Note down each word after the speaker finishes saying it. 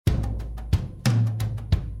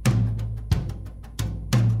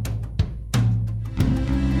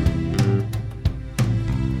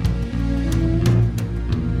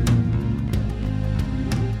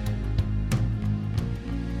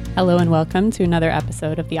Hello and welcome to another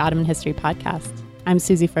episode of the Ottoman History Podcast. I'm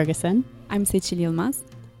Susie Ferguson. I'm Seçil Yılmaz.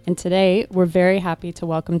 And today we're very happy to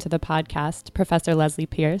welcome to the podcast Professor Leslie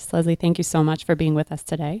Pierce. Leslie, thank you so much for being with us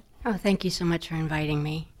today. Oh, thank you so much for inviting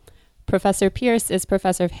me. Professor Pierce is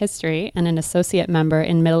Professor of History and an associate member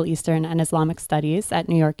in Middle Eastern and Islamic Studies at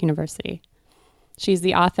New York University. She's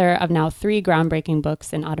the author of now 3 groundbreaking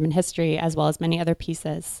books in Ottoman history, as well as many other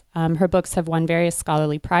pieces. Her books have won various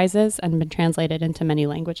scholarly prizes and been translated into many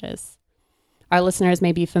languages. Our listeners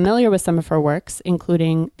may be familiar with some of her works,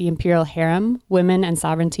 including The Imperial Harem, Women and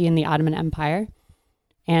Sovereignty in the Ottoman Empire,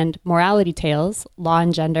 and Morality Tales, Law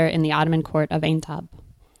and Gender in the Ottoman Court of Aintab.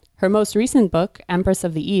 Her most recent book, Empress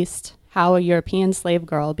of the East, How a European Slave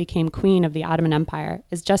Girl Became Queen of the Ottoman Empire,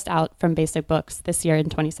 is just out from Basic Books this year in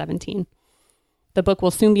 2017. The book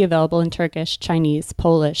will soon be available in Turkish, Chinese,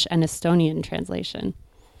 Polish, and Estonian translation,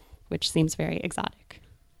 which seems very exotic.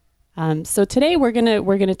 So today we're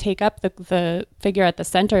gonna take up the figure at the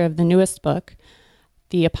center of the newest book,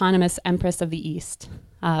 the eponymous Empress of the East,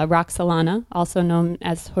 Roxolana, also known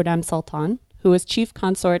as Hürrem Sultan, who was chief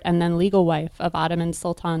consort and then legal wife of Ottoman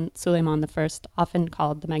Sultan Suleiman I, often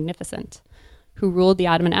called the Magnificent, who ruled the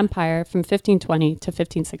Ottoman Empire from 1520 to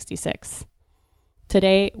 1566.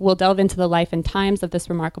 Today, we'll delve into the life and times of this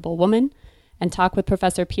remarkable woman and talk with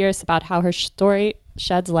Professor Pierce about how her story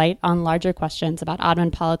sheds light on larger questions about Ottoman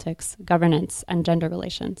politics, governance, and gender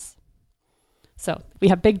relations. So we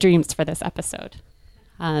have big dreams for this episode.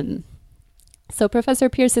 So Professor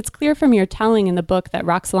Pierce, it's clear from your telling in the book that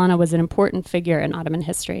Roxolana was an important figure in Ottoman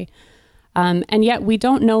history. And yet we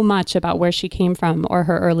don't know much about where she came from or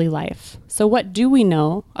her early life. So what do we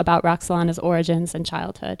know about Roxolana's origins and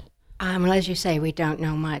childhood? Well, as you say, we don't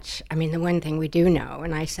know much. I mean, the one thing we do know,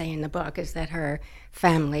 and I say in the book, is that her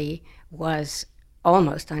family was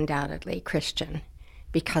almost undoubtedly Christian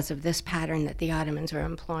because of this pattern that the Ottomans were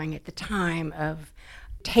employing at the time of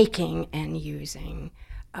taking and using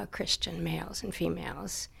Christian males and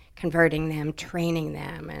females, converting them, training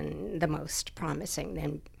them, and the most promising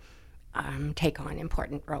then take on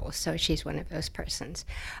important roles. So she's one of those persons.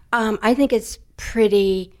 I think it's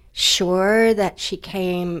pretty sure that she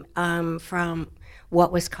came from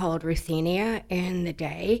what was called Ruthenia in the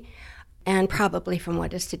day, and probably from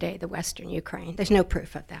what is today the Western Ukraine. There's no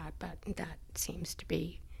proof of that, but that seems to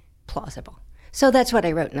be plausible. So that's what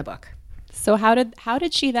I wrote in the book. So how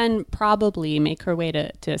did she then probably make her way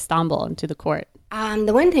to Istanbul and to the court?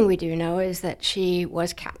 The one thing we do know is that she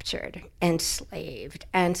was captured, enslaved,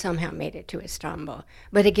 and somehow made it to Istanbul.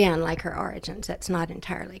 But again, like her origins, that's not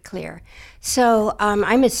entirely clear. So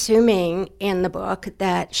I'm assuming in the book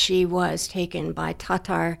that she was taken by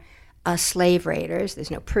Tatar slave raiders.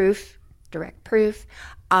 There's no proof, direct proof,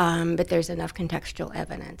 but there's enough contextual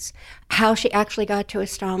evidence. How she actually got to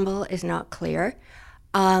Istanbul is not clear.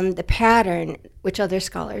 The pattern, which other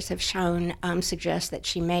scholars have shown, suggests that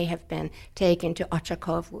she may have been taken to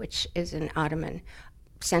Ochakov, which is an Ottoman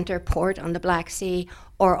center port on the Black Sea,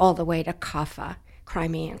 or all the way to Kaffa,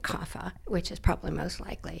 Crimean Kaffa, which is probably most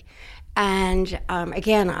likely. And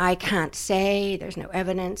again, I can't say, there's no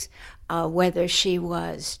evidence, whether she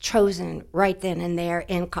was chosen right then and there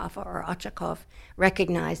in Kaffa or Ochakov,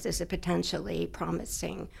 recognized as a potentially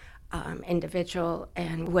promising individual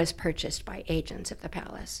and was purchased by agents of the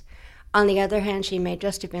palace. On the other hand, she may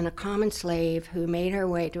just have been a common slave who made her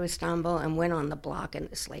way to Istanbul and went on the block in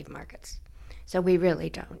the slave markets. So we really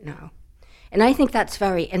don't know. And I think that's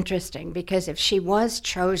very interesting because if she was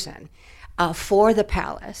chosen for the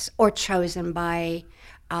palace or chosen by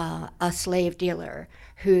a slave dealer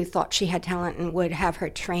who thought she had talent and would have her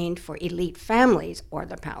trained for elite families or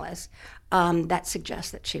the palace, that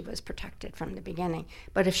suggests that she was protected from the beginning.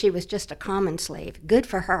 But if she was just a common slave, good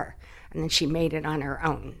for her, and then she made it on her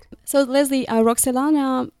own. So Leslie,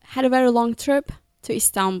 Roxolana had a very long trip to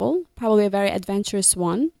Istanbul, probably a very adventurous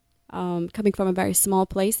one, coming from a very small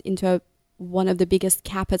place into one of the biggest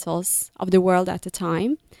capitals of the world at the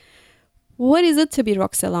time. What is it to be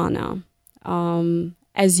Roxolana,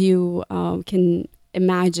 as you can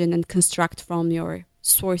imagine and construct from your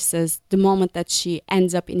sources, the moment that she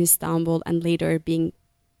ends up in Istanbul and later being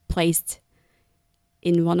placed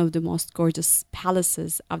in one of the most gorgeous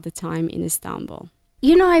palaces of the time in Istanbul?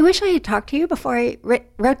 You know, I wish I had talked to you before I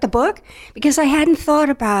wrote the book, because I hadn't thought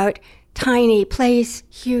about tiny place,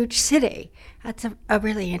 huge city. That's a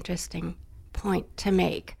really interesting point to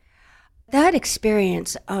make. That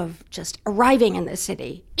experience of just arriving in the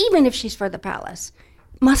city, even if she's for the palace,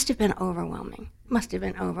 must have been overwhelming.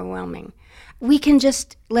 We can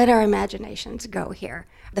just let our imaginations go here.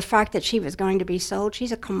 The fact that she was going to be sold,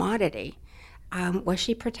 she's a commodity. Was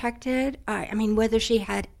she protected? I mean, whether she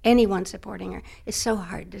had anyone supporting her is so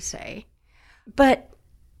hard to say. But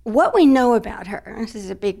what we know about her, and this is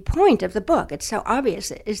a big point of the book, it's so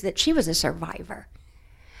obvious, is that she was a survivor.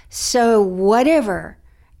 So whatever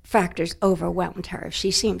factors overwhelmed her,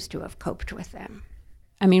 she seems to have coped with them.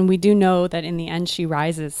 I mean, we do know that in the end she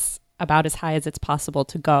rises about as high as it's possible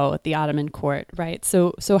to go at the Ottoman court, right?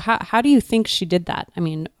 So how do you think she did that? I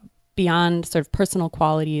mean, beyond sort of personal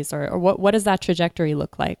qualities, or what does that trajectory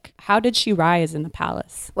look like? How did she rise in the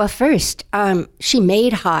palace? Well, first, she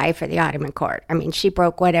made high for the Ottoman court. I mean, she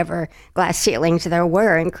broke whatever glass ceilings there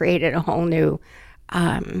were and created a whole new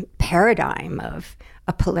paradigm of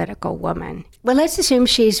a political woman. Well, let's assume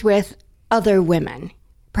she's with other women.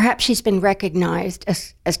 Perhaps she's been recognized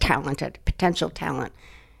as talented, potential talent.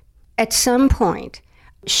 At some point,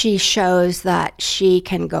 she shows that she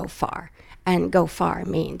can go far, and go far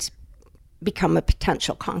means become a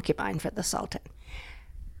potential concubine for the Sultan.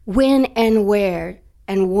 When and where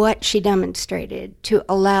and what she demonstrated to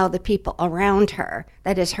allow the people around her,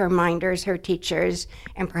 that is her minders, her teachers,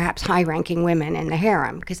 and perhaps high-ranking women in the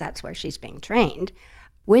harem, because that's where she's being trained,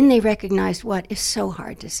 when they recognized what is so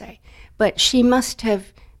hard to say. But she must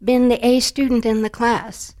have been the A student in the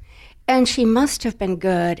class, and she must have been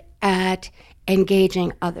good at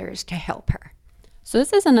engaging others to help her. So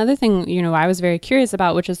this is another thing, I was very curious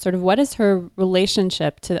about, which is sort of what is her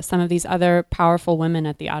relationship to some of these other powerful women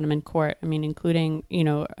at the Ottoman court? I mean, including,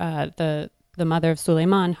 the mother of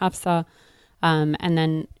Suleiman, Hafsa, and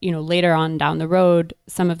then, later on down the road,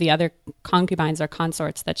 some of the other concubines or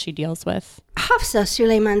consorts that she deals with. Hafsa,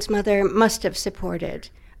 Suleiman's mother, must have supported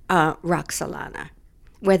Roxolana,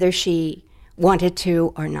 whether she wanted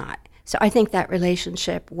to or not. So I think that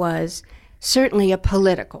relationship was certainly a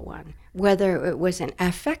political one. Whether it was an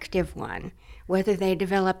affective one, whether they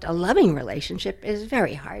developed a loving relationship is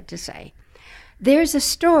very hard to say. There's a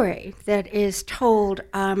story that is told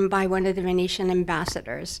by one of the Venetian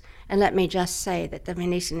ambassadors, and let me just say that the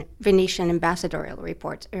Venetian ambassadorial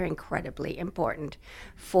reports are incredibly important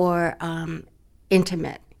for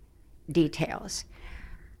intimate details.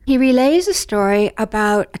 He relays a story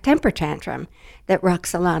about a temper tantrum that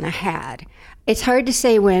Roxolana had. It's hard to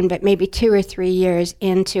say when, but maybe 2 or 3 years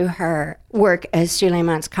into her work as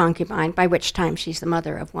Suleiman's concubine, by which time she's the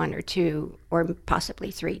mother of 1 or 2 or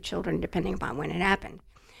possibly 3 children, depending upon when it happened.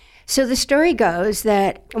 So the story goes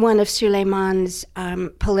that one of Suleiman's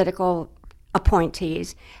political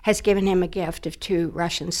appointees has given him a gift of 2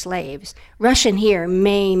 Russian slaves. Russian here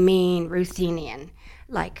may mean Ruthenian,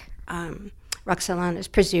 like Roxolana's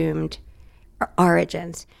presumed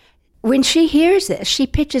origins. When she hears this, she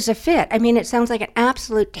pitches a fit. I mean, it sounds like an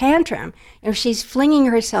absolute tantrum. She's flinging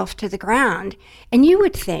herself to the ground. And you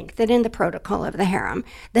would think that in the protocol of the harem,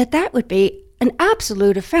 that would be an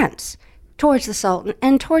absolute offense towards the Sultan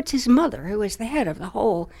and towards his mother, who is the head of the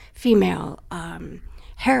whole female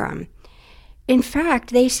harem. In fact,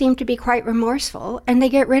 they seem to be quite remorseful, and they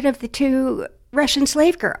get rid of the 2 Russian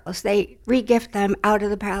slave girls. They re-gift them out of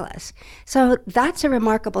the palace. So that's a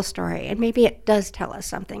remarkable story, and maybe it does tell us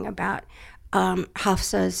something about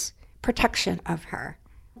Hafsa's protection of her.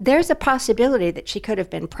 There's a possibility that she could have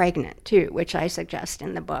been pregnant, too, which I suggest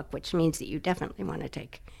in the book, which means that you definitely want to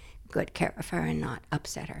take good care of her and not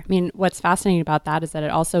upset her. I mean, what's fascinating about that is that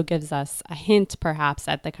it also gives us a hint, perhaps,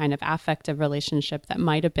 at the kind of affective relationship that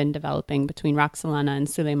might have been developing between Roxolana and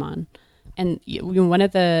Suleiman. And one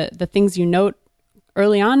of the things you note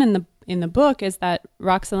early on in the book is that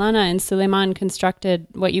Roxolana and Suleiman constructed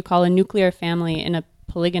what you call a nuclear family in a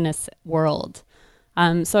polygynous world.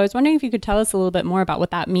 So I was wondering if you could tell us a little bit more about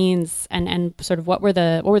what that means and sort of what were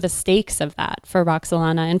the stakes of that for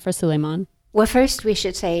Roxolana and for Suleiman. Well, first we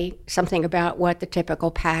should say something about what the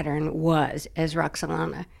typical pattern was as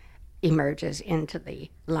Roxolana emerges into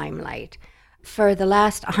the limelight. For the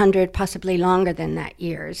last 100, possibly longer than that,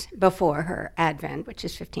 years before her advent, which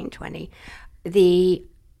is 1520, the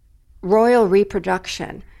royal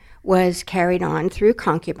reproduction was carried on through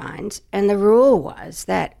concubines, and the rule was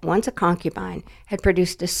that once a concubine had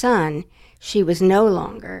produced a son, she was no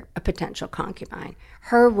longer a potential concubine.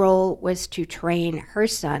 Her role was to train her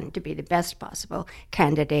son to be the best possible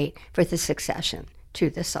candidate for the succession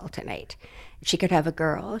to the Sultanate. She could have a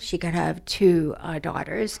girl, she could have 2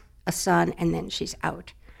 daughters, a son, and then she's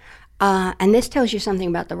out. And this tells you something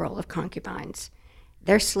about the role of concubines.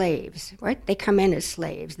 They're slaves, right? They come in as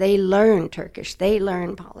slaves. They learn Turkish. They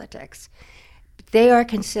learn politics. They are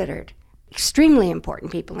considered extremely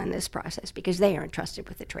important people in this process because they are entrusted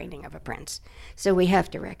with the training of a prince. So we have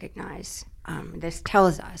to recognize, this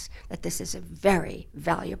tells us that this is a very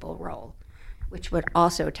valuable role which would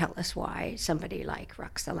also tell us why somebody like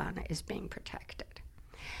Roxolana is being protected.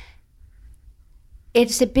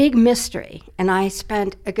 It's a big mystery, and I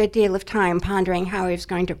spent a good deal of time pondering how I was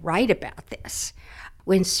going to write about this.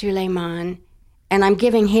 When Suleiman, and I'm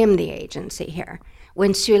giving him the agency here,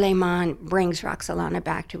 when Suleiman brings Roxolana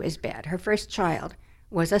back to his bed, her first child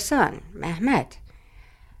was a son, Mehmet.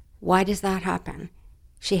 Why does that happen?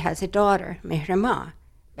 She has a daughter, Mihrimah,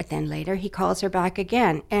 but then later he calls her back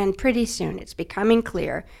again, and pretty soon it's becoming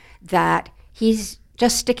clear that he's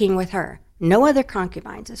just sticking with her. No other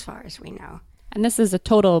concubines as far as we know. And this is a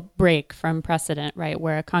total break from precedent, right,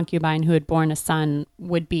 where a concubine who had born a son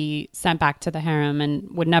would be sent back to the harem and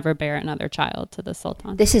would never bear another child to the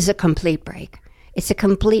sultan. This is a complete break. It's a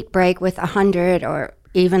complete break with 100 or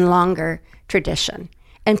even longer tradition.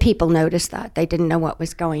 And people noticed that. They didn't know what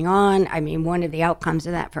was going on. I mean, one of the outcomes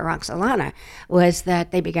of that for Roxolana was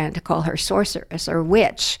that they began to call her sorceress or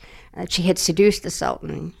witch. She had seduced the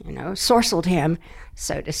sultan, sorcelled him,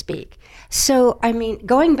 so to speak. So, I mean,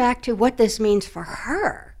 going back to what this means for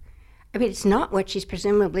her, I mean, it's not what she's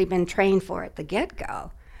presumably been trained for at the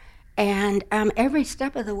get-go. And every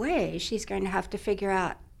step of the way, she's going to have to figure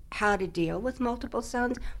out how to deal with multiple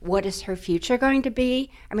sons. What is her future going to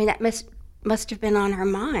be? I mean, that must have been on her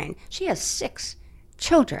mind. She has 6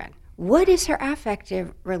 children. What is her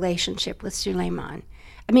affective relationship with Suleiman?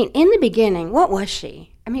 I mean, in the beginning, what was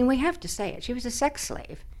she? I mean, we have to say it. She was a sex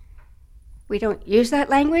slave. We don't use that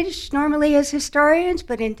language normally as historians,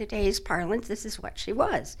 but in today's parlance, this is what she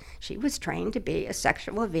was. She was trained to be a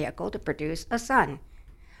sexual vehicle to produce a son.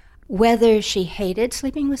 Whether she hated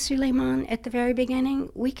sleeping with Suleiman at the very beginning,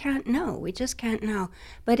 we can't know. We just can't know.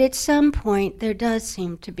 But at some point, there does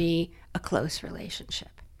seem to be a close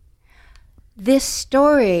relationship. This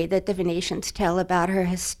story that the Venetians tell about her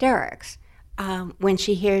hysterics, when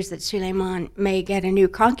she hears that Suleiman may get a new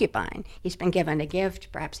concubine, he's been given a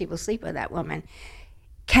gift, perhaps he will sleep with that woman,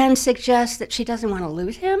 can suggest that she doesn't want to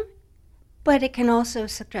lose him, but it can also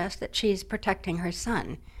suggest that she's protecting her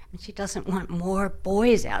son. And she doesn't want more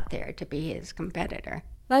boys out there to be his competitor.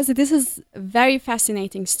 Leslie, this is a very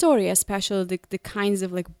fascinating story, especially the kinds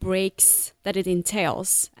of breaks that it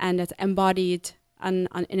entails and that's embodied in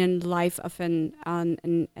a life of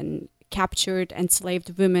an captured,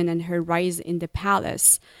 enslaved woman and her rise in the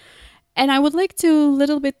palace. And I would like to a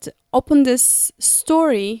little bit open this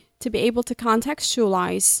story to be able to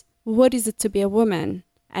contextualize what is it to be a woman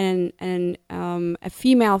and a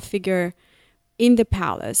female figure in the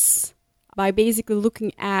palace by basically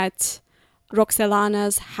looking at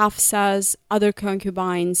Roxolana's, Hafsa's, other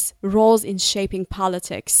concubines' roles in shaping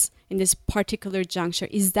politics in this particular juncture.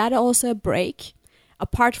 Is that also a break?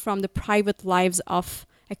 Apart from the private lives of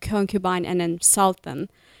a concubine and a sultan,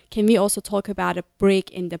 can we also talk about a break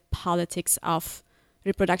in the politics of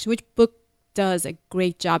reproduction, which book does a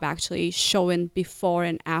great job actually showing before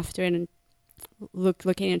and after and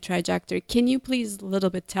looking at trajectory. Can you please a little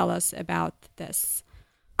bit tell us about this?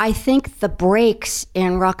 I think the breaks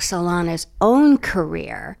in Roxolana's own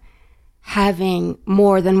career, having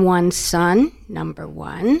more than one son, number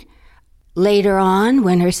one. Later on,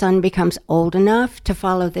 when her son becomes old enough to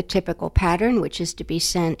follow the typical pattern, which is to be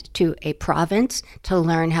sent to a province to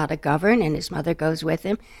learn how to govern, and his mother goes with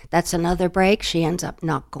him, that's another break. She ends up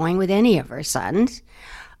not going with any of her sons.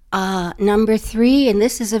 Number three, and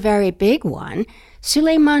this is a very big one,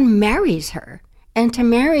 Suleiman marries her, and to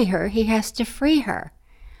marry her, he has to free her.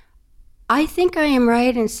 I think I am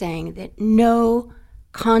right in saying that no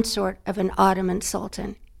consort of an Ottoman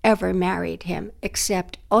sultan ever married him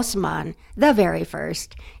except Osman, the very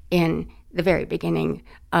first, in the very beginning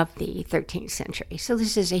of the 13th century. So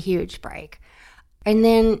this is a huge break. And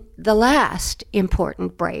then the last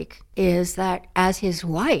important break is that as his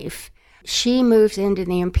wife, she moves into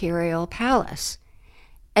the imperial palace.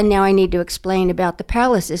 And now I need to explain about the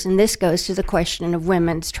palaces, and this goes to the question of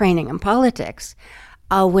women's training in politics.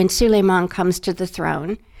 When Suleiman comes to the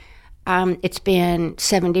throne, it's been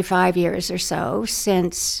 75 years or so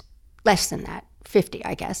since, less than that, 50,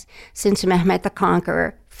 I guess, since Mehmet the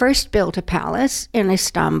Conqueror first built a palace in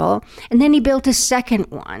Istanbul, and then he built a second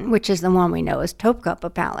one, which is the one we know as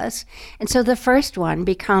Topkapı Palace. And so the first one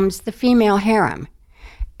becomes the female harem,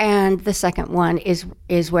 and the second one is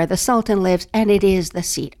where the Sultan lives, and it is the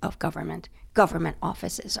seat of government. Government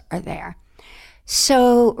offices are there.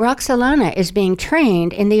 So Roxolana is being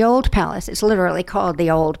trained in the Old Palace. It's literally called the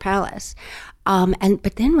Old Palace.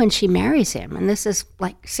 But then when she marries him, and this is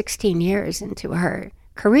like 16 years into her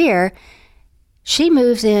career, she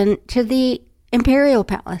moves into the Imperial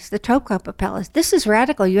Palace, the Topkapı Palace. This is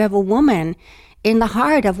radical. You have a woman in the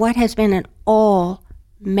heart of what has been an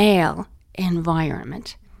all-male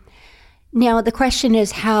environment. Now, the question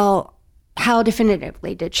is how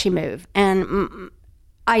definitively did she move? And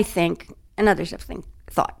I think, and others have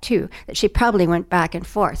thought too, that she probably went back and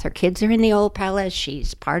forth. Her kids are in the old palace.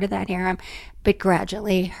 She's part of that harem. But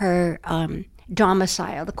gradually her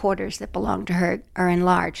domicile, the quarters that belong to her, are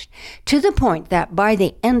enlarged to the point that by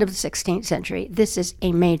the end of the 16th century, this is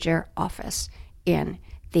a major office in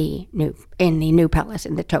the new palace,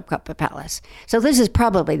 in the Topkapi Palace. So this is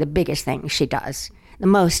probably the biggest thing she does. The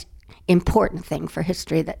most important thing for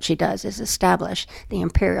history that she does is establish the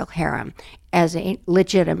imperial harem as a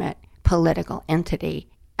legitimate political entity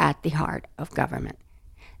at the heart of government.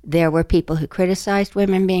 There were people who criticized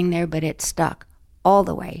women being there, but it stuck all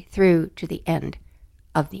the way through to the end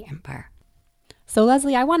of the empire. So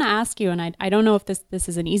Leslie, I want to ask you, and I don't know if this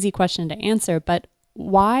is an easy question to answer, but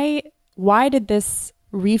why did this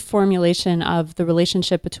reformulation of the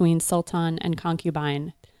relationship between sultan and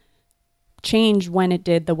concubine change when it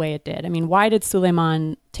did the way it did? I mean, why did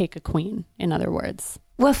Suleiman take a queen, in other words?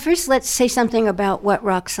 Well, first, let's say something about what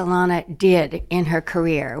Roxolana did in her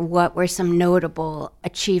career. What were some notable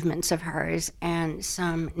achievements of hers and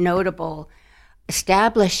some notable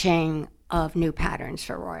establishing of new patterns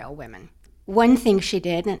for royal women? One thing she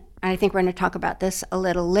did, and I think we're going to talk about this a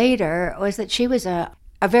little later, was that she was a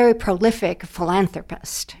very prolific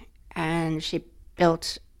philanthropist. And she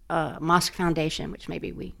built a mosque foundation, which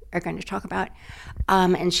maybe we are going to talk about.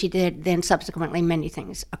 And she did then subsequently many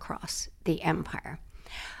things across the empire.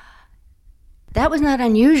 That was not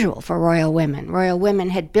unusual for royal women. Royal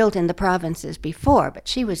women had built in the provinces before, but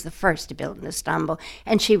she was the first to build in Istanbul,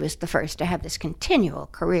 and she was the first to have this continual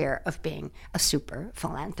career of being a super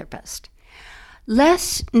philanthropist.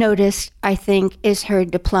 Less noticed, I think, is her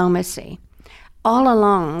diplomacy. All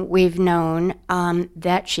along, we've known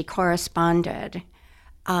that she corresponded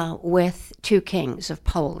with two kings of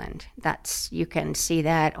Poland. You can see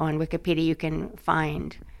that on Wikipedia. You can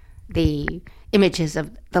find the images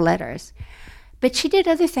of the letters. But she did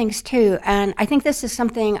other things too, and I think this is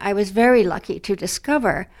something I was very lucky to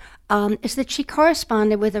discover, is that she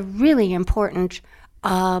corresponded with a really important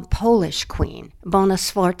Polish queen, Bona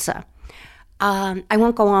Sforza. I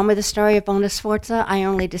won't go on with the story of Bona Sforza. I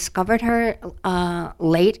only discovered her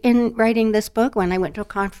late in writing this book when I went to a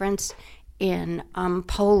conference in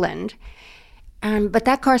Poland. But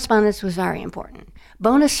that correspondence was very important.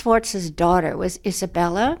 Bona Sforza's daughter was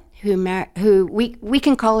Isabella, who we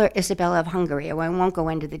can call her Isabella of Hungary. I won't go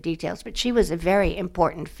into the details, but she was a very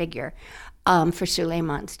important figure for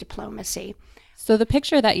Suleiman's diplomacy. So the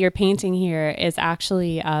picture that you're painting here is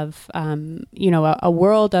actually of, a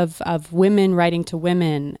world of women writing to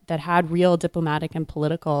women that had real diplomatic and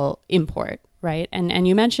political import, right? And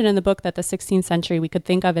you mentioned in the book that the 16th century we could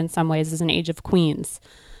think of in some ways as an age of queens.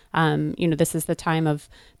 This is the time of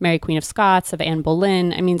Mary Queen of Scots, of Anne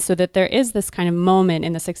Boleyn. I mean, so that there is this kind of moment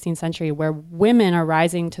in the 16th century where women are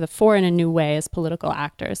rising to the fore in a new way as political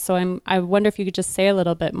actors. So I wonder if you could just say a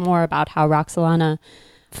little bit more about how Roxolana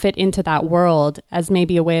fit into that world as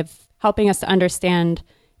maybe a way of helping us to understand,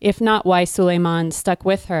 if not why Suleiman stuck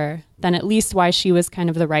with her, then at least why she was kind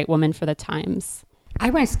of the right woman for the times. I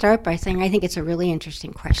want to start by saying I think it's a really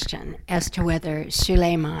interesting question as to whether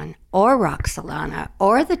Suleiman or Roxolana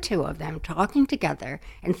or the two of them talking together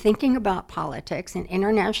and thinking about politics and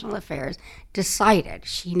international affairs decided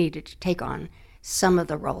she needed to take on some of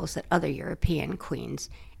the roles that other European queens.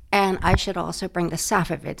 And I should also bring the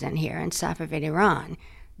Safavids in here. In Safavid Iran,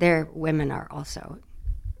 their women are also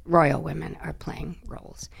royal women are playing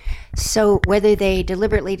roles. So whether they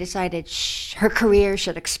deliberately decided her career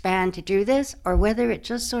should expand to do this, or whether it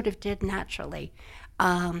just sort of did naturally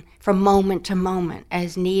from moment to moment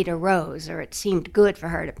as need arose, or it seemed good for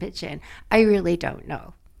her to pitch in, I really don't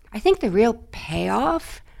know. I think the real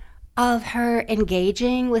payoff of her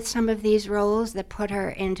engaging with some of these roles that put her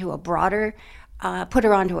into a broader, put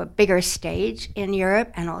her onto a bigger stage in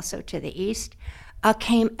Europe and also to the East,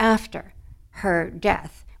 came after her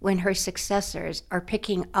death, when her successors are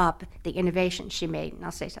picking up the innovations she made, and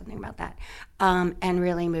I'll say something about that, and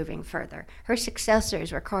really moving further. Her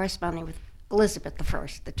successors were corresponding with Elizabeth I,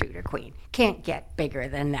 the Tudor queen. Can't get bigger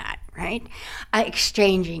than that, right?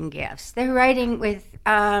 Exchanging gifts. They're writing with,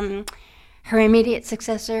 her immediate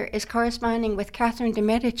successor is corresponding with Catherine de'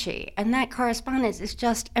 Medici, and that correspondence is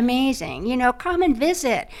just amazing. Come and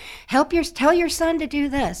visit. Tell your son to do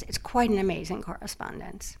this. It's quite an amazing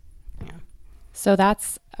correspondence. Yeah. So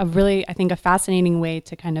that's I think, a fascinating way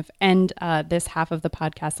to kind of end this half of the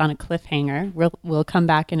podcast on a cliffhanger. We'll come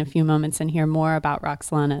back in a few moments and hear more about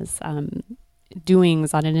Roxolana's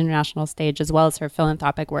doings on an international stage, as well as her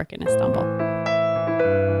philanthropic work in Istanbul.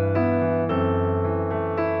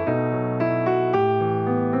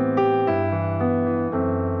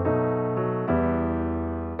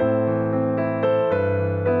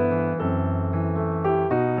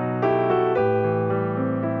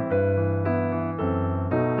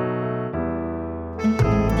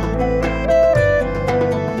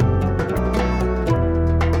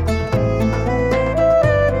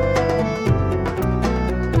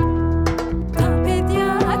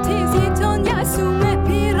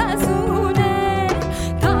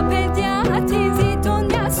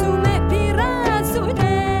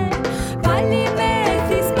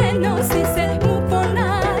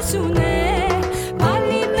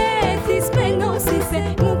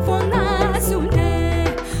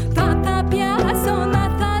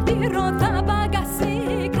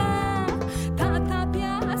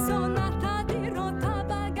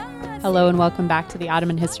 Hello and welcome back to the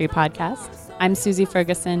Ottoman History Podcast. I'm Susie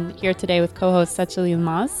Ferguson, here today with co-host Seçil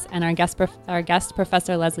Yılmaz and our guest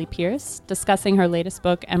Professor Leslie Pierce, discussing her latest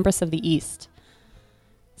book, Empress of the East.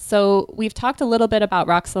 So we've talked a little bit about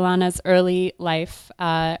Roxolana's early life,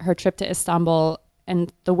 her trip to Istanbul,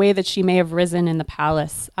 and the way that she may have risen in the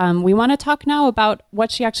palace. We want to talk now about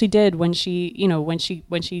what she actually did when she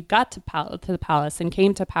got to the palace and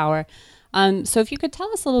came to power. So if you could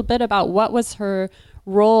tell us a little bit about what was her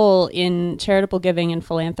role in charitable giving and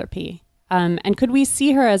philanthropy, and could we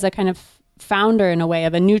see her as a kind of founder, in a way,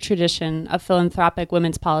 of a new tradition of philanthropic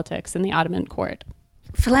women's politics in the Ottoman court?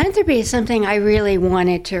 Philanthropy is something I really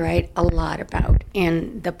wanted to write a lot about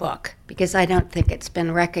in the book because I don't think it's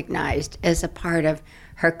been recognized as a part of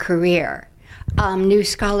her career. New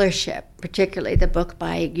scholarship, particularly the book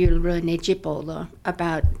by Gülru Necipoğlu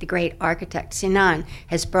about the great architect Sinan,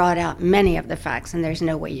 has brought out many of the facts, and there's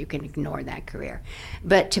no way you can ignore that career.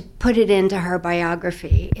 But to put it into her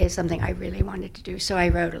biography is something I really wanted to do, so I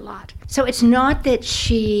wrote a lot. So it's not that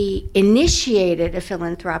she initiated a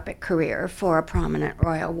philanthropic career for a prominent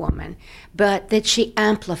royal woman, but that she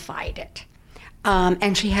amplified it.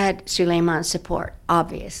 And she had Süleyman's support,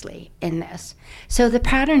 obviously, in this. So the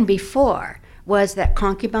pattern before was that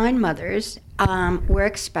concubine mothers were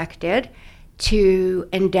expected to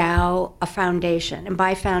endow a foundation. And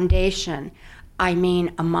by foundation, I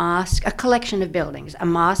mean a mosque, a collection of buildings. A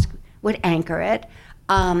mosque would anchor it.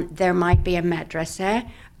 There might be a madrasa,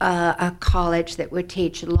 a college that would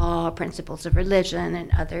teach law, principles of religion,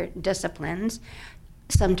 and other disciplines.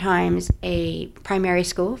 Sometimes a primary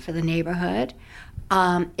school for the neighborhood.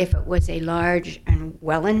 If it was a large and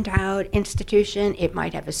well-endowed institution, it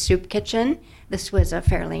might have a soup kitchen. This was a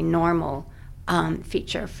fairly normal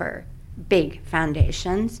feature for big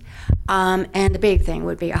foundations. And the big thing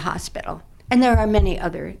would be a hospital. And there are many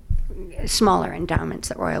other smaller endowments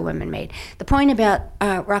that royal women made. The point about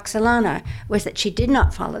Roxolana was that she did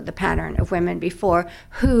not follow the pattern of women before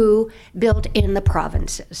who built in the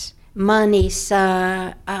provinces.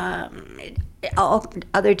 Manisa, all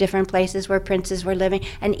other different places where princes were living,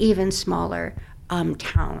 and even smaller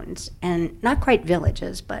towns, and not quite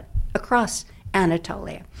villages, but across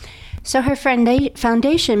Anatolia. So her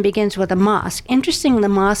foundation begins with a mosque. Interesting, the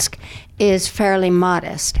mosque is fairly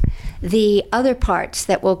modest. The other parts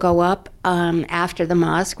that will go up after the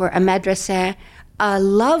mosque were a madrasa, a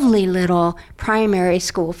lovely little primary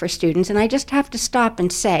school for students. And I just have to stop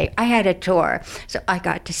and say, I had a tour, so I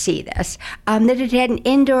got to see this, that it had an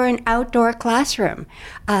indoor and outdoor classroom.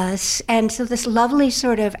 And so this lovely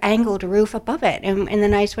sort of angled roof above it, in the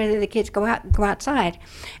nice way that the kids go outside.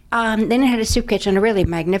 Then it had a soup kitchen, a really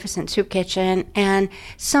magnificent soup kitchen, and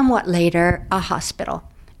somewhat later, a hospital.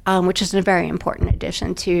 Which is a very important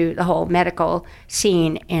addition to the whole medical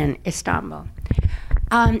scene in Istanbul.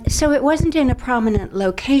 So it wasn't in a prominent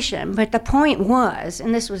location, but the point was,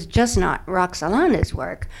 and this was just not Roxolana's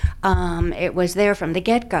work, it was there from the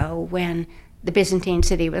get-go when the Byzantine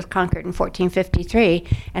city was conquered in 1453,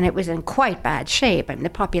 and it was in quite bad shape, and the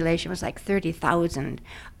population was like 30,000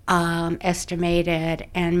 estimated,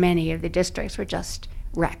 and many of the districts were just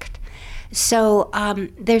wrecked. So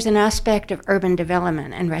there's an aspect of urban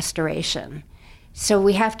development and restoration. So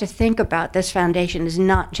we have to think about this foundation as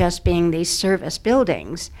not just being these service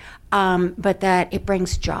buildings, but that it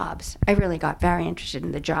brings jobs. I really got very interested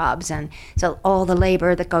in the jobs, and so all the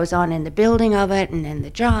labor that goes on in the building of it, and then the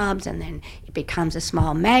jobs, and then it becomes a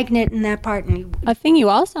small magnet in that part. And a thing you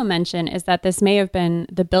also mention is that this may have been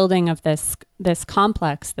the building of this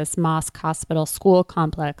complex, this mosque, hospital, school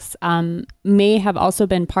complex, may have also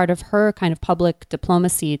been part of her kind of public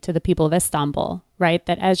diplomacy to the people of Istanbul, right?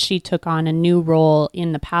 That as she took on a new role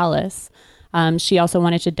in the palace, she also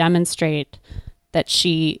wanted to demonstrate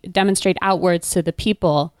outwards to the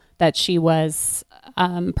people that she was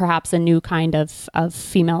perhaps a new kind of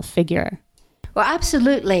female figure. Well,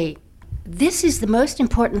 absolutely. This is the most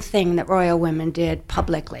important thing that royal women did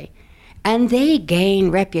publicly, and they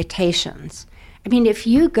gain reputations. I mean, if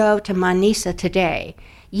you go to Manisa today,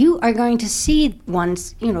 you are going to see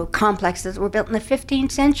complexes that were built in the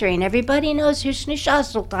 15th century, and everybody knows Hüsnü Şah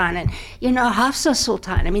Sultan and, Hafsa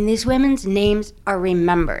Sultan. I mean, these women's names are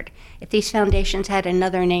remembered. If these foundations had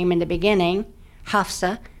another name in the beginning,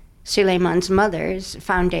 Hafsa, Süleyman's mother's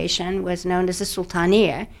foundation, was known as the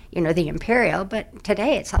Sultaniye, the imperial, but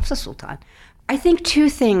today it's Hafsa Sultan. I think two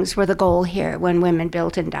things were the goal here when women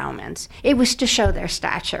built endowments. It was to show their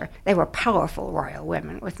stature. They were powerful royal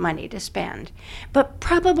women with money to spend. But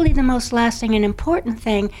probably the most lasting and important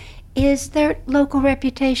thing is their local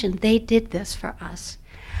reputation. They did this for us.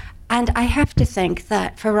 And I have to think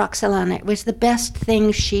that for Roxolana, it was the best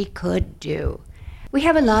thing she could do. We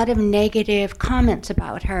have a lot of negative comments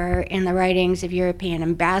about her in the writings of European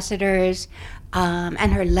ambassadors,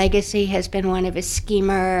 and her legacy has been one of a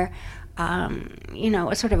schemer,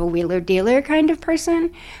 a sort of a wheeler-dealer kind of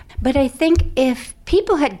person. But I think if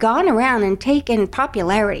people had gone around and taken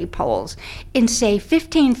popularity polls in, say,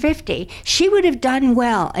 1550, she would have done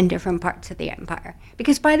well in different parts of the empire.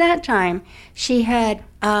 Because by that time, she had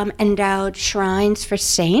endowed shrines for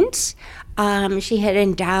saints. She had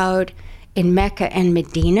endowed in Mecca and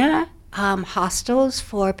Medina hostels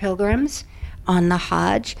for pilgrims on the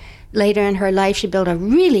Hajj. Later in her life, she built a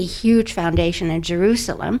really huge foundation in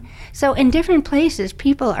Jerusalem. So in different places,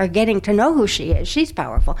 people are getting to know who she is. She's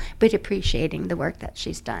powerful, but appreciating the work that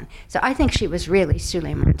she's done. So I think she was really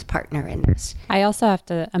Suleiman's partner in this. I also have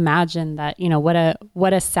to imagine that,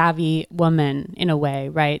 what a savvy woman in a way,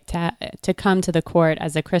 right? To come to the court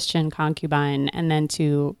as a Christian concubine and then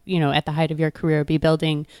to, at the height of your career, be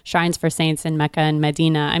building shrines for saints in Mecca and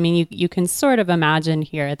Medina. I mean, you can sort of imagine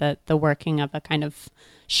here that the working of a kind of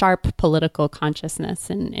sharp political consciousness,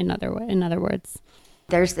 in other words.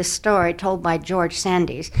 There's this story told by George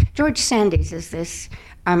Sandys. George Sandys is this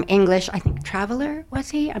English, I think, traveler,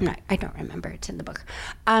 was he? I don't remember. It's in the book.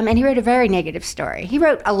 And he wrote a very negative story. He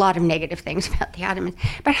wrote a lot of negative things about the Ottomans,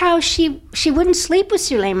 but how she wouldn't sleep with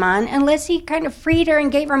Suleiman unless he kind of freed her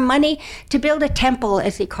and gave her money to build a temple,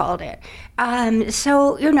 as he called it.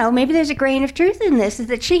 So, maybe there's a grain of truth in this, is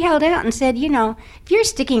that she held out and said, if you're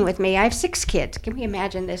sticking with me, I have 6 kids. Can we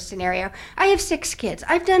imagine this scenario? I have 6 kids.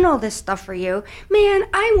 I've done all this stuff for you. Man,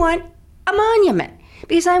 I want a monument.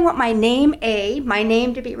 Because I want my name, A, my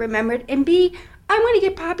name to be remembered, and B, I want to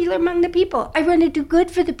get popular among the people. I want to do good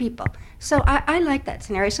for the people. So I like that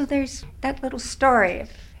scenario. So there's that little story. If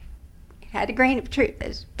it had a grain of truth,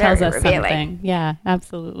 is very tells us revealing. Something. Yeah,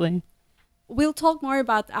 absolutely. We'll talk more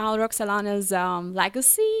about Roxolana's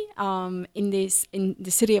legacy in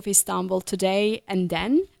the city of Istanbul today and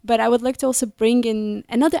then. But I would like to also bring in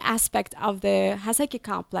another aspect of the Haseki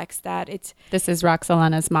complex This is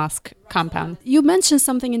Roxolana's mosque compound. You mentioned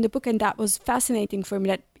something in the book, and that was fascinating for me,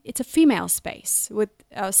 that it's a female space with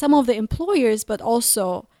some of the employers, but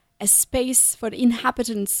also a space for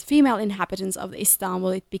the female inhabitants of Istanbul.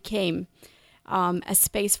 It became a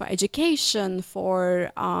space for education,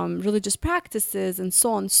 for religious practices, and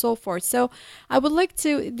so on and so forth. So I would like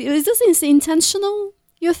to, is this intentional,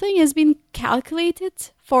 you think, has been calculated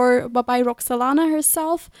by Roxolana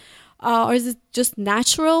herself? Or is it just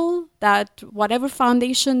natural that whatever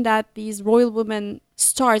foundation that these royal women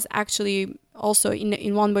starts actually also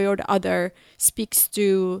in one way or the other speaks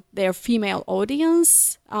to their female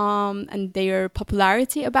audience and their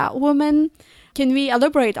popularity about women? Can we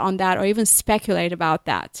elaborate on that or even speculate about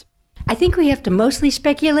that? I think we have to mostly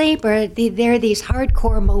speculate, but there are these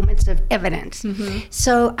hardcore moments of evidence. Mm-hmm.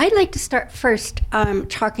 So I'd like to start first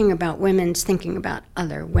talking about women's thinking about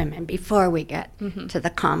other women before we get to the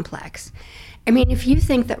complex. I mean, if you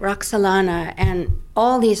think that Roxolana and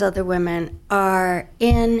all these other women are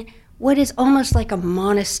in what is almost like a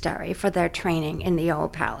monastery for their training in the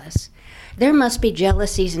old palace, there must be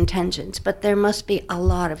jealousies and tensions, but there must be a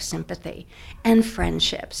lot of sympathy and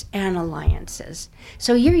friendships and alliances.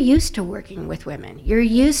 So you're used to working with women. You're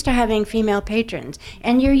used to having female patrons,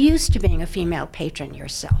 and you're used to being a female patron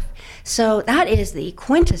yourself. So that is the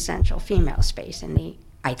quintessential female space in the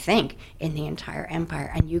entire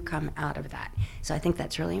empire, and you come out of that. So I think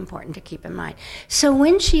that's really important to keep in mind. So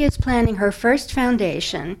when she is planning her first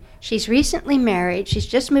foundation, she's recently married, she's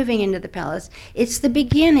just moving into the palace, it's the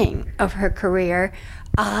beginning of her career.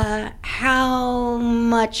 How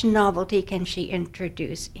much novelty can she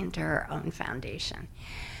introduce into her own foundation?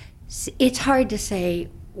 It's hard to say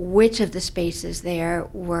which of the spaces there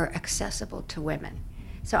were accessible to women.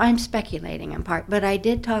 So I'm speculating in part, but I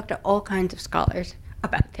did talk to all kinds of scholars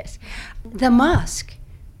about this. The mosque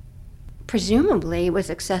presumably was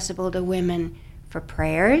accessible to women for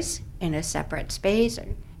prayers in a separate space,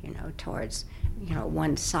 or towards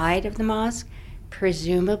one side of the mosque.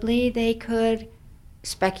 Presumably they could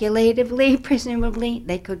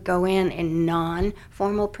go in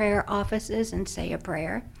non-formal prayer offices and say a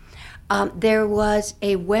prayer. There was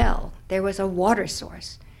a well, there was a water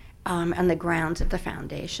source on the grounds of the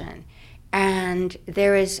foundation, and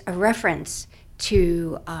there is a reference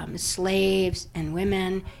to slaves and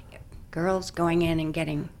women, girls going in and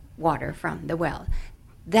getting water from the well.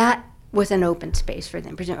 That was an open space for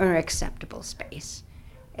them, or acceptable space,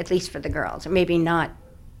 at least for the girls, or maybe not,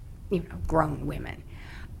 grown women.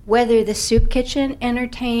 Whether the soup kitchen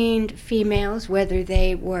entertained females, whether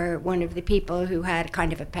they were one of the people who had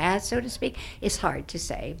kind of a pass, so to speak, is hard to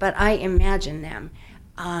say. But I imagine them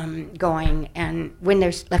going, and when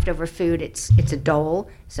there's leftover food, it's a dole,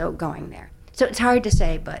 so going there. So it's hard to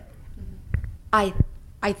say, but I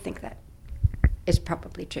think that is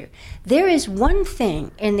probably true. There is one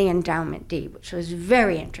thing in the endowment deed which was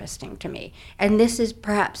very interesting to me, and this is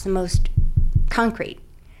perhaps the most concrete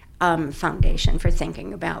foundation for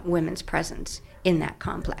thinking about women's presence in that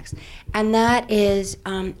complex. And that is,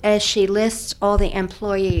 as she lists all the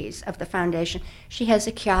employees of the foundation, she has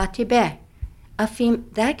a kyatibe.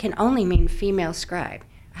 That can only mean female scribe.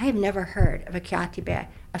 I have never heard of a kyatibe,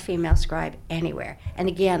 a female scribe, anywhere. And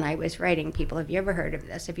again, I was writing people, have you ever heard of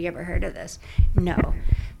this? Have you ever heard of this? No.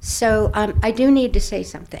 So I do need to say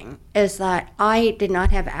something, is that I did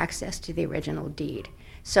not have access to the original deed.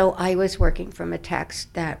 So I was working from a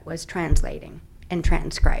text that was translating and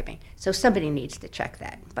transcribing. So somebody needs to check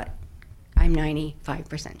that, but I'm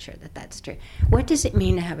 95% sure that that's true. What does it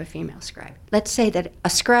mean to have a female scribe? Let's say that a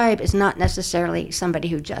scribe is not necessarily somebody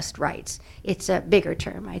who just writes. It's a bigger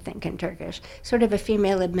term, I think, in Turkish. Sort of a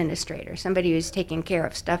female administrator, somebody who's taking care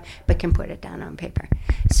of stuff but can put it down on paper.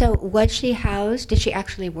 So was she housed? Did she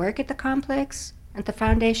actually work at the complex, at the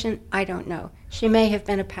foundation? I don't know. She may have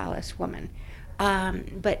been a palace woman.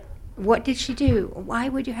 But what did she do? Why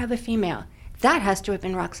would you have a female? That has to have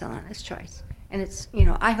been Roxolana's choice. And it's,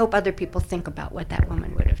 I hope other people think about what that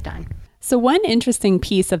woman would have done. So one interesting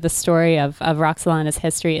piece of the story of Roxolana's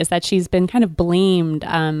history is that she's been kind of blamed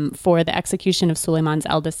for the execution of Suleiman's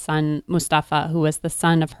eldest son, Mustafa, who was the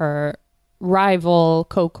son of her rival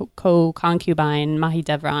co-concubine,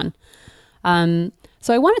 Mahidevran.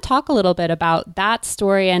 So I want to talk a little bit about that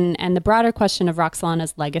story and the broader question of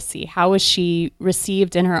Roxolana's legacy. How was she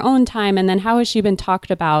received in her own time, and then how has she been talked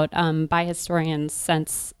about by historians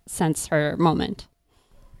since her moment?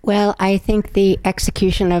 Well, I think the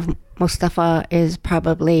execution of Mustafa is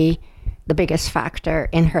probably the biggest factor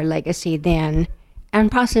in her legacy then,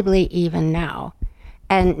 and possibly even now.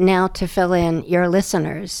 And now to fill in your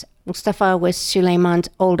listeners, Mustafa was Suleiman's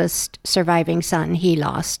oldest surviving son. He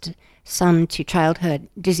lost some to childhood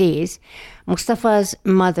disease. Mustafa's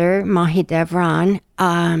mother, Mahidevran,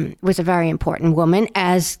 was a very important woman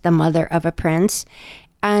as the mother of a prince.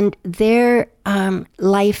 And their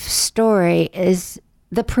life story is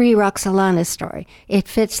the pre-Roxolana story. It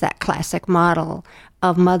fits that classic model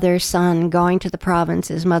of mother-son going to the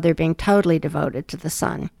provinces, mother being totally devoted to the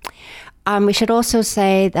son. We should also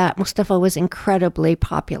say that Mustafa was incredibly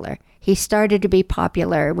popular. He started to be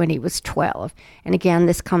popular when he was 12. And again,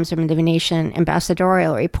 this comes from the Venetian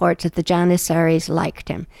ambassadorial reports that the Janissaries liked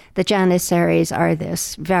him. The Janissaries are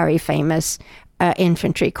this very famous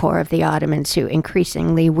infantry corps of the Ottomans who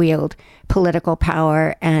increasingly wield political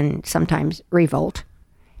power and sometimes revolt.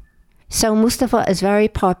 So Mustafa is very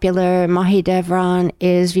popular. Mahidevran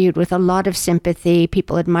is viewed with a lot of sympathy.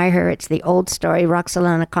 People admire her. It's the old story.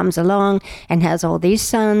 Roxolana comes along and has all these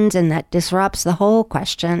sons, and that disrupts the whole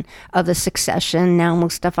question of the succession. Now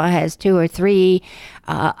Mustafa has 2 or 3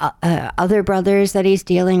 other brothers that he's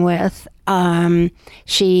dealing with. Roxolana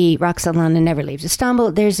never leaves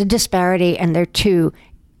Istanbul. There's a disparity, and there are two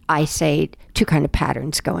kind of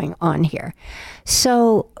patterns going on here.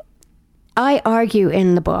 So I argue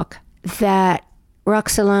in the book that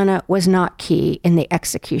Roxolana was not key in the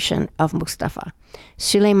execution of Mustafa.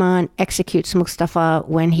 Suleiman executes Mustafa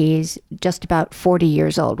when he's just about 40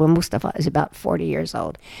 years old, when Mustafa is about 40 years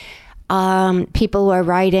old. People are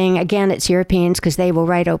writing, again, it's Europeans because they will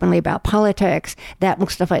write openly about politics, that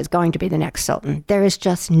Mustafa is going to be the next sultan. There is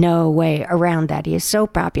just no way around that. He is so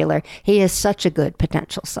popular. He is such a good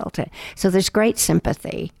potential sultan. So there's great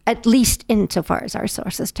sympathy, at least insofar as our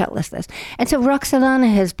sources tell us this. And so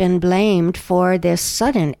Roxolana has been blamed for this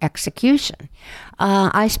sudden execution.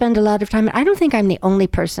 I spend a lot of time, I don't think I'm the only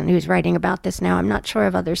person who's writing about this now. I'm not sure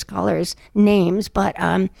of other scholars' names, but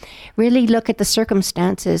really look at the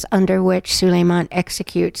circumstances under which Suleiman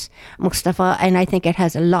executes Mustafa, and I think it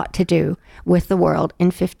has a lot to do with the world in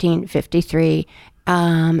 1553,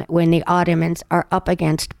 when the Ottomans are up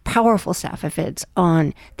against powerful Safavids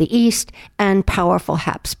on the east and powerful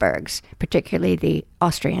Habsburgs, particularly the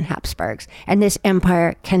Austrian Habsburgs. And this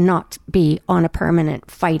empire cannot be on a permanent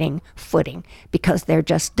fighting footing because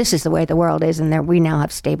this is the way the world is, and we now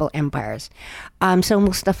have stable empires. So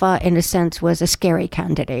Mustafa, in a sense, was a scary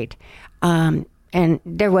candidate. And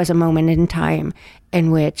there was a moment in time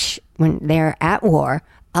in which, when they're at war,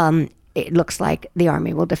 it looks like the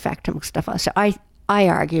army will defect to Mustafa. So I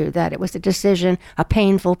argue that it was a decision, a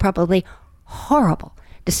painful, probably horrible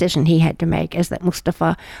decision he had to make, is that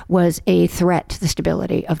Mustafa was a threat to the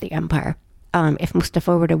stability of the empire. If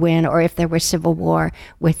Mustafa were to win, or if there was civil war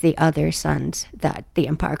with the other sons, that the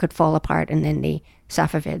empire could fall apart, and then the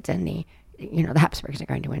Safavids and the the Habsburgs are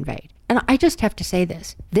going to invade. And I just have to say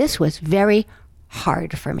this. This was very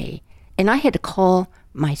hard for me. And I had to call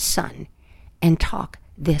my son and talk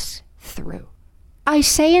this through. I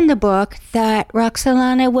say in the book that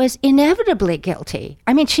Roxolana was inevitably guilty.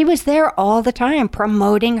 I mean, she was there all the time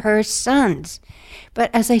promoting her sons.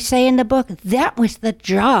 But as I say in the book, that was the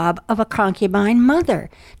job of a concubine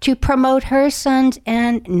mother, to promote her sons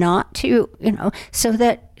and not to, so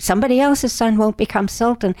that somebody else's son won't become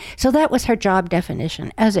sultan. So that was her job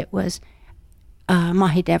definition, as it was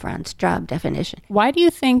Mahidevran's job definition. Why do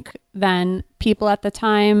you think then people at the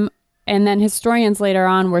time and then historians later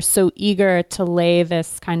on were so eager to lay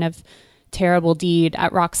this kind of terrible deed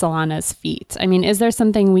at Roxolana's feet? I mean, is there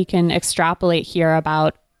something we can extrapolate here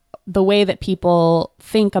about the way that people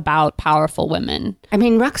think about powerful women? I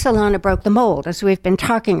mean, Roxolana broke the mold, as we've been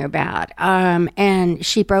talking about, and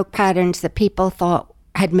she broke patterns that people thought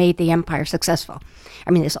had made the empire successful.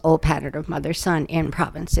 I mean, this old pattern of mother-son in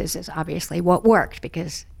provinces is obviously what worked,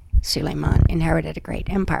 because Suleiman inherited a great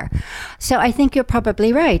empire. So I think you're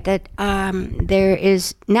probably right that there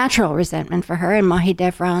is natural resentment for her, and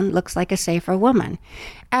Mahidevran looks like a safer woman.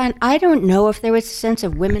 And I don't know if there was a sense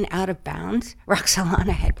of women out of bounds.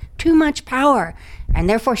 Roxolana had too much power, and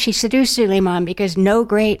therefore she seduced Suleiman, because no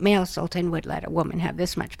great male sultan would let a woman have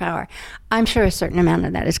this much power. I'm sure a certain amount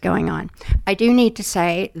of that is going on. I do need to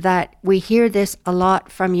say that we hear this a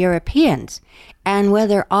lot from Europeans, and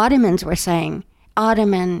whether Ottomans were saying,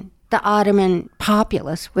 the Ottoman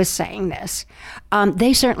populace was saying this.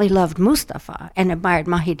 They certainly loved Mustafa and admired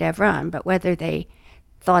Mahidevran, but whether they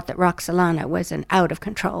thought that Roxolana was an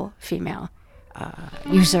out-of-control female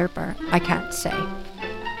usurper, I can't say.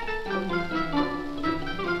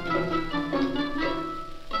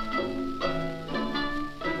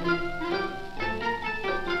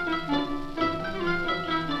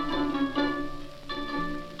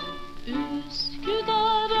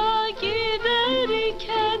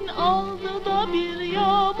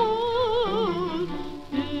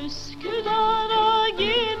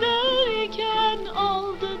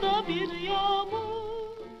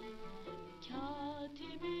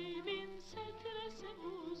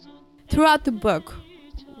 Throughout the book,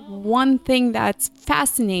 one thing that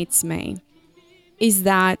fascinates me is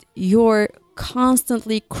that you're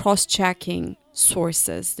constantly cross-checking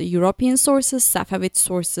sources, the European sources, Safavid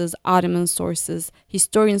sources, Ottoman sources,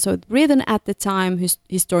 historians who had written at the time,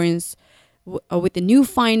 historians with the new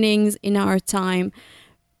findings in our time.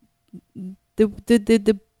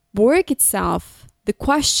 The work itself, the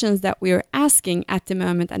questions that we are asking at the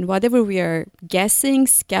moment, and whatever we are guessing,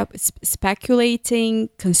 speculating,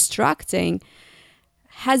 constructing,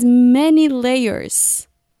 has many layers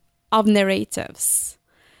of narratives.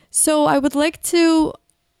 So I would like to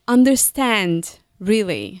understand,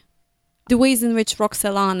 really, the ways in which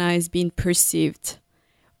Roxolana is being perceived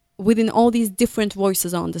within all these different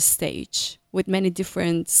voices on the stage, with many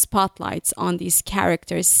different spotlights on these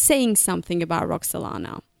characters saying something about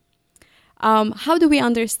Roxolana. How do we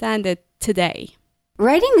understand it today?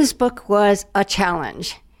 Writing this book was a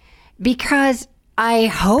challenge, because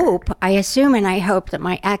I assume and I hope that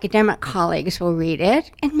my academic colleagues will read it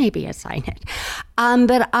and maybe assign it.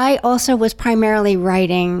 But I also was primarily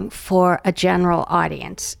writing for a general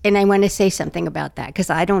audience. And I want to say something about that, because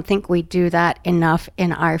I don't think we do that enough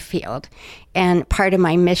in our field. And part of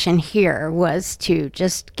my mission here was to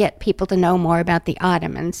just get people to know more about the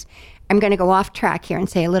Ottomans. I'm going to go off track here and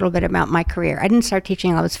say a little bit about my career. I didn't start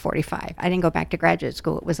teaching until I was 45. I didn't go back to graduate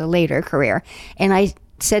school. It was a later career. And I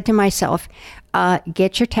said to myself,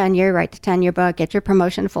 get your tenure, write the tenure book, get your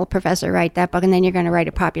promotion to full professor, write that book, and then you're going to write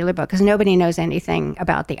a popular book, because nobody knows anything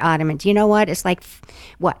about the Ottomans. You know what? It's like,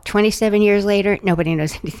 27 years later, nobody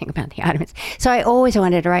knows anything about the Ottomans. So I always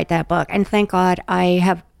wanted to write that book. And thank God I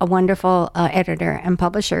have a wonderful editor and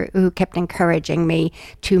publisher who kept encouraging me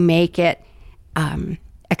to make it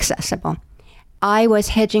accessible. I was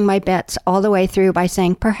hedging my bets all the way through by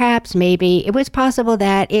saying perhaps, maybe, it was possible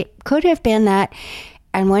that, it could have been that.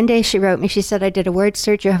 And one day she wrote me, she said, I did a word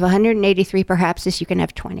search, you have 183 perhapses, you can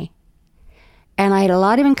have 20. And I had a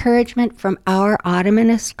lot of encouragement from our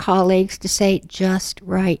Ottomanist colleagues to say, just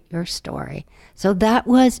write your story. So that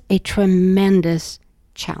was a tremendous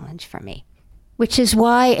challenge for me, which is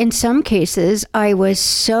why in some cases I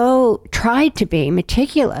was tried to be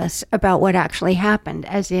meticulous about what actually happened,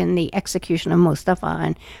 as in the execution of Mustafa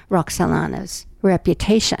and Roxolana's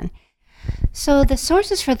reputation. So the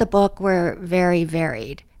sources for the book were very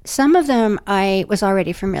varied. Some of them I was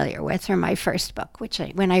already familiar with from my first book,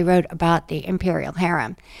 when I wrote about the imperial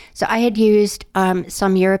harem. So I had used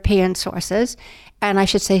some European sources, And I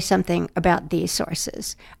should say something about these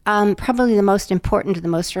sources. Probably the most important, the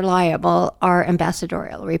most reliable are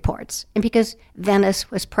ambassadorial reports. And because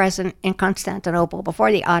Venice was present in Constantinople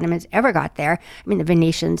before the Ottomans ever got there, I mean, the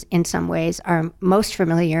Venetians in some ways are most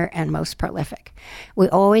familiar and most prolific. We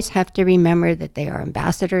always have to remember that they are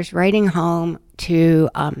ambassadors writing home to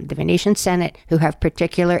the Venetian Senate who have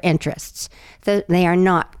particular interests. They are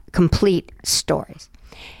not complete stories.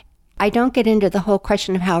 I don't get into the whole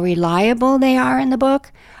question of how reliable they are in the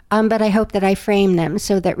book, but I hope that I frame them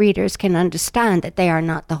so that readers can understand that they are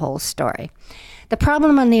not the whole story. The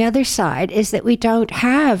problem on the other side is that we don't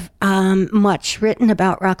have much written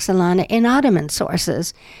about Roxolana in Ottoman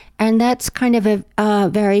sources, and that's kind of a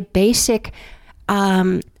very basic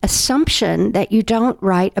assumption that you don't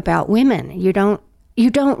write about women. You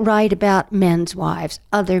don't write about men's wives,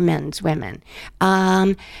 other men's women.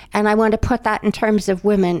 And I want to put that in terms of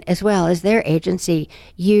women as well as their agency.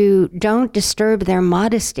 You don't disturb their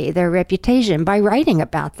modesty, their reputation by writing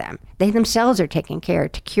about them. They themselves are taking care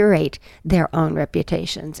to curate their own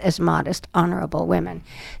reputations as modest, honorable women.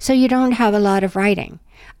 So you don't have a lot of writing,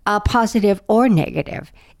 positive or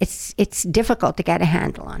negative. It's difficult to get a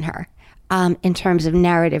handle on her in terms of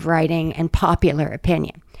narrative writing and popular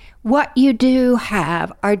opinion. What you do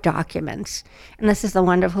have are documents. And this is the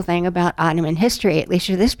wonderful thing about Ottoman history, at least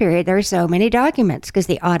for this period. There are so many documents because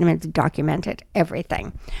the Ottomans documented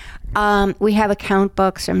everything. We have account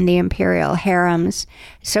books from the imperial harems,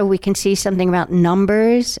 so we can see something about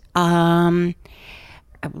numbers, where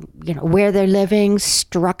they're living,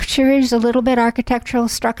 structures, a little bit architectural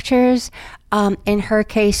structures. In her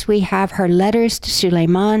case, we have her letters to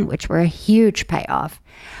Suleiman, which were a huge payoff.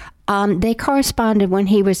 They corresponded when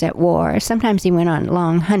he was at war. Sometimes he went on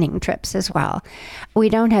long hunting trips as well. We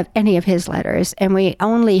don't have any of his letters, and we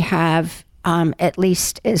only have, at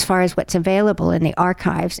least as far as what's available in the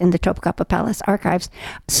archives, in the Topkapi Palace archives,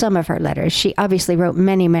 some of her letters. She obviously wrote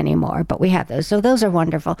many, many more, but we have those. So those are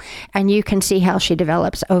wonderful. And you can see how she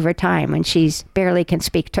develops over time when she's barely can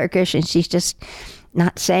speak Turkish, and she's just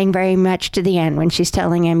not saying very much to the end when she's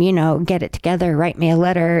telling him, get it together, write me a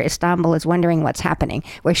letter. Istanbul is wondering what's happening,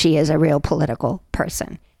 where she is a real political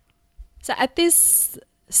person. So at this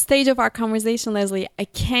stage of our conversation, Leslie, I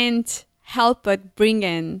can't help but bring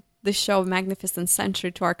in the show Magnificent Century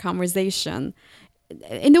to our conversation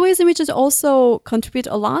in the ways in which it also contribute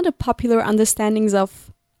a lot of popular understandings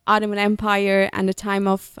of Ottoman Empire and the time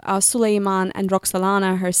of Suleiman and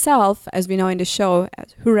Roxolana herself, as we know in the show,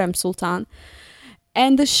 as Hürrem Sultan.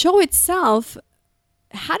 And the show itself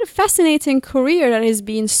had a fascinating career that has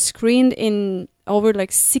been screened in over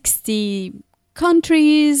 60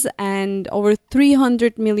 countries, and over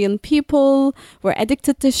 300 million people were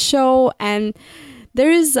addicted to the show. And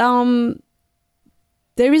there is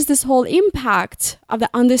this whole impact of the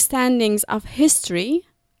understandings of history,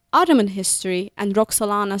 Ottoman history, and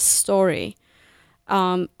Roxolana's story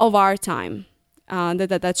of our time.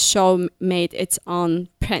 That show made its own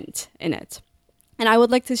print in it. And I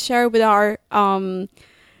would like to share with our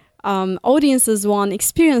audiences one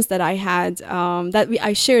experience that I had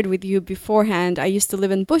I shared with you beforehand. I used to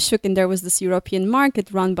live in Bushwick, and there was this European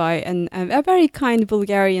market run by a very kind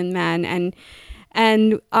Bulgarian man.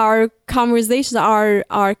 And our conversations,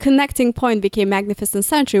 our connecting point became Magnificent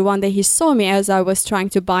Century. One day he saw me as I was trying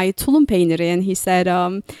to buy tulum peyniri, and he said,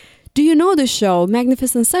 do you know the show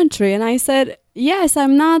Magnificent Century? And I said, yes,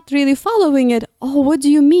 I'm not really following it. Oh, what do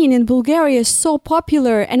you mean? In Bulgaria, it's so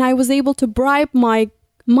popular. And I was able to bribe my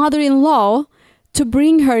mother-in-law to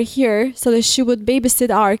bring her here so that she would babysit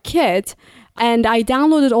our kid. And I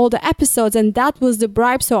downloaded all the episodes, and that was the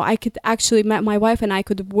bribe, so I could actually, my wife and I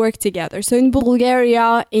could work together. So in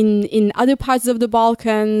Bulgaria, in other parts of the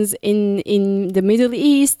Balkans, in the Middle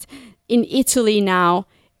East, in Italy now,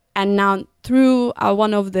 and now through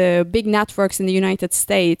one of the big networks in the United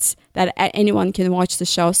States that anyone can watch the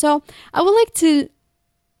show. So I would like to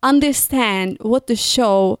understand what the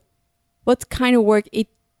show, what kind of work it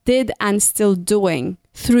did and still doing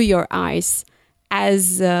through your eyes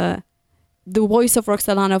as the voice of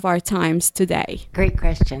Roxolana of our times today. Great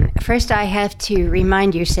question. First, I have to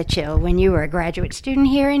remind you, Seçil, when you were a graduate student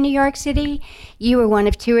here in New York City, you were one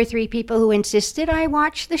of 2 or 3 people who insisted I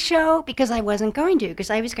watch the show because I wasn't going to, because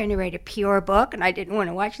I was going to write a pure book and I didn't want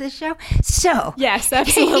to watch the show. So yes,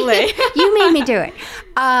 absolutely. You made me do it.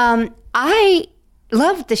 I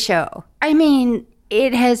loved the show. I mean,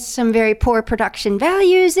 it has some very poor production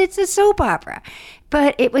values. It's a soap opera.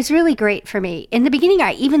 But it was really great for me. In the beginning,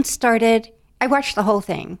 I watched the whole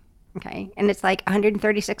thing Okay, and it's like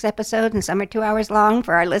 136 episodes, and some are 2 hours long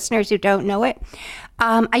for our listeners who don't know it.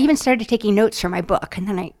 I even started taking notes for my book, and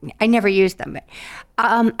then I never used them. But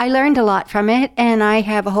I learned a lot from it, and I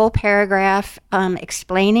have a whole paragraph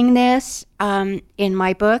explaining this in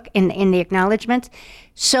my book, in the acknowledgments.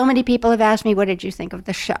 So many people have asked me, what did you think of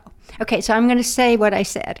the show? Okay, so I'm going to say what I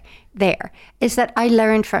said there, is that I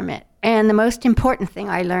learned from it. And the most important thing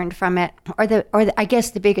I learned from it, I guess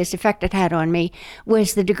the biggest effect it had on me,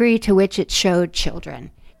 was the degree to which it showed children.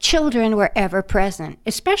 Children were ever present,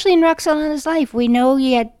 especially in Roxolana's life. We know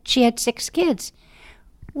she had 6 kids.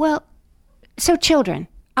 Well, so children.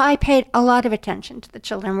 I paid a lot of attention to the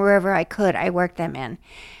children wherever I could. I worked them in.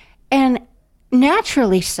 And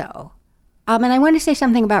naturally so. And I want to say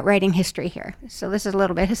something about writing history here. So this is a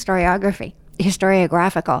little bit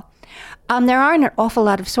historiographical. There aren't an awful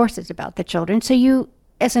lot of sources about the children. So you,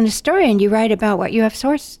 as an historian, you write about what you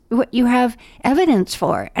have evidence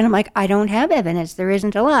for. And I'm like, I don't have evidence. There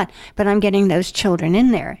isn't a lot, but I'm getting those children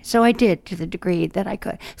in there. So I did to the degree that I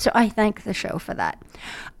could. So I thank the show for that.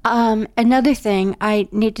 Another thing, I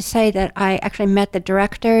need to say that I actually met the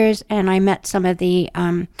directors and I met some of the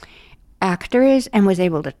actors and was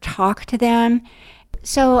able to talk to them.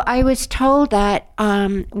 So I was told that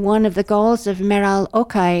one of the goals of Meral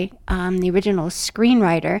Okay, the original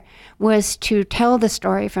screenwriter, was to tell the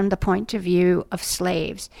story from the point of view of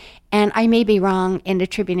slaves. And I may be wrong in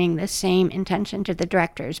attributing the same intention to the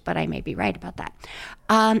directors, but I may be right about that.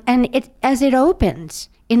 And as it opens,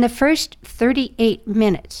 in the first 38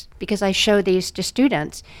 minutes, because I show these to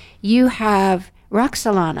students, you have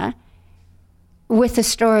Roxolana with the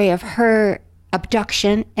story of her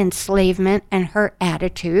abduction, enslavement, and her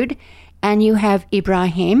attitude. And you have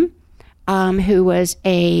Ibrahim, who was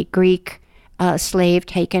a Greek slave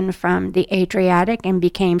taken from the Adriatic and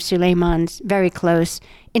became Suleiman's very close,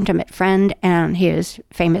 intimate friend and his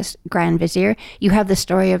famous Grand Vizier. You have the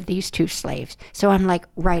story of these 2 slaves. So I'm like,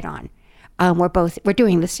 right on. We're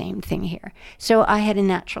doing the same thing here. So I had a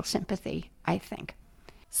natural sympathy, I think.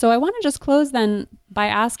 So I want to just close then by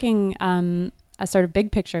asking a sort of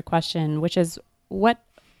big picture question, which is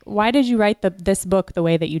why did you write this book the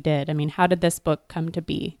way that you did? I mean, how did this book come to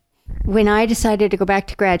be? When I decided to go back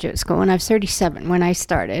to graduate school, and I was 37 when I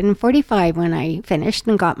started and 45 when I finished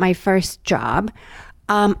and got my first job,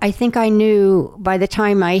 I think I knew by the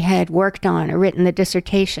time I had worked on or written the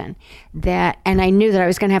dissertation and I knew that I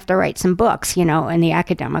was going to have to write some books, in the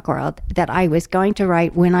academic world, that I was going to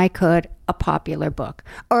write, when I could, a popular book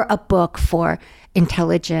or a book for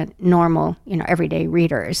intelligent, normal, everyday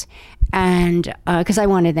readers. And because I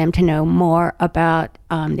wanted them to know more about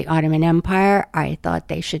the Ottoman Empire, I thought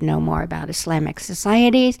they should know more about Islamic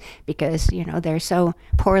societies because, they're so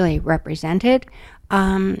poorly represented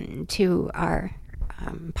to our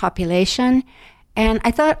population. And I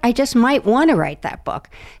thought I just might want to write that book.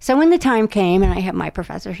 So when the time came and I had my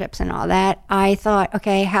professorships and all that, I thought,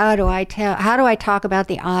 okay, how do I talk about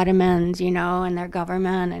the Ottomans, and their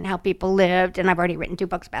government and how people lived? And I've already written 2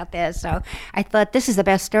 books about this. So I thought, this is the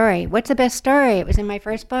best story. What's the best story? It was in my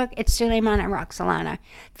first book. It's Suleiman and Roxolana.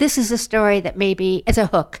 This is a story that maybe is a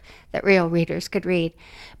hook that real readers could read.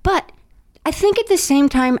 But I think at the same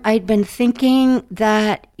time, I'd been thinking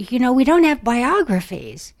that, we don't have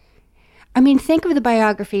biographies. I mean, think of the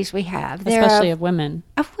biographies we have. Especially of women.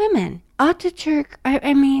 Of women. Ataturk,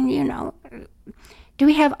 I mean, do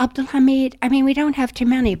we have Abdul Hamid? I mean, we don't have too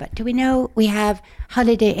many, but do we know we have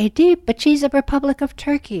Halide Edip, but she's a Republic of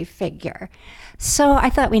Turkey figure. So I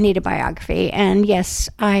thought we need a biography. And yes,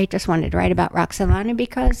 I just wanted to write about Roxolana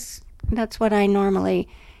because that's what I normally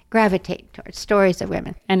gravitate towards, stories of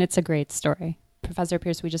women. And it's a great story. Professor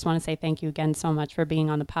Pierce, we just want to say thank you again so much for being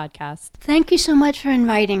on the podcast. Thank you so much for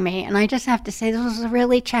inviting me. And I just have to say this was a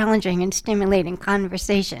really challenging and stimulating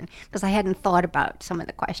conversation because I hadn't thought about some of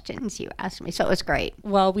the questions you asked me. So it was great.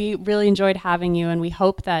 Well, we really enjoyed having you, and we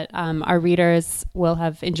hope that our readers will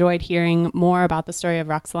have enjoyed hearing more about the story of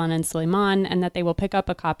Roxolana and Suleiman, and that they will pick up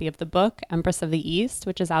a copy of the book, Empress of the East,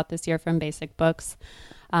 which is out this year from Basic Books.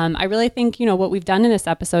 I really think, what we've done in this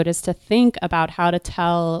episode is to think about how to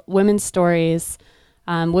tell women's stories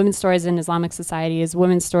in Islamic societies,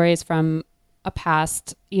 women's stories from a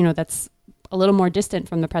past, that's a little more distant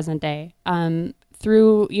from the present day,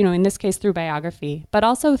 through, in this case, through biography, but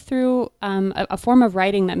also through a form of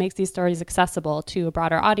writing that makes these stories accessible to a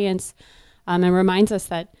broader audience, and reminds us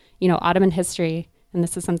that, Ottoman history, and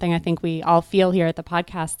this is something I think we all feel here at the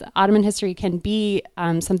podcast, Ottoman history can be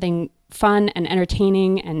something fun and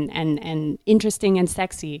entertaining and interesting and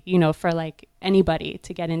sexy, for like anybody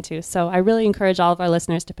to get into. So I really encourage all of our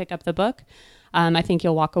listeners to pick up the book. I think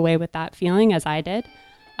you'll walk away with that feeling as I did.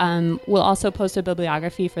 We'll also post a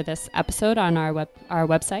bibliography for this episode on our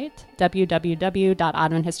website,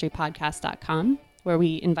 www.ottomanhistorypodcast.com, where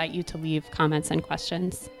we invite you to leave comments and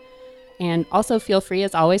questions. And also feel free,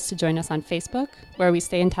 as always, to join us on Facebook, where we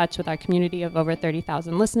stay in touch with our community of over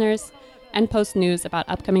 30,000 listeners and post news about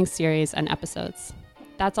upcoming series and episodes.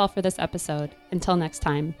 That's all for this episode. Until next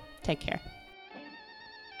time, take care.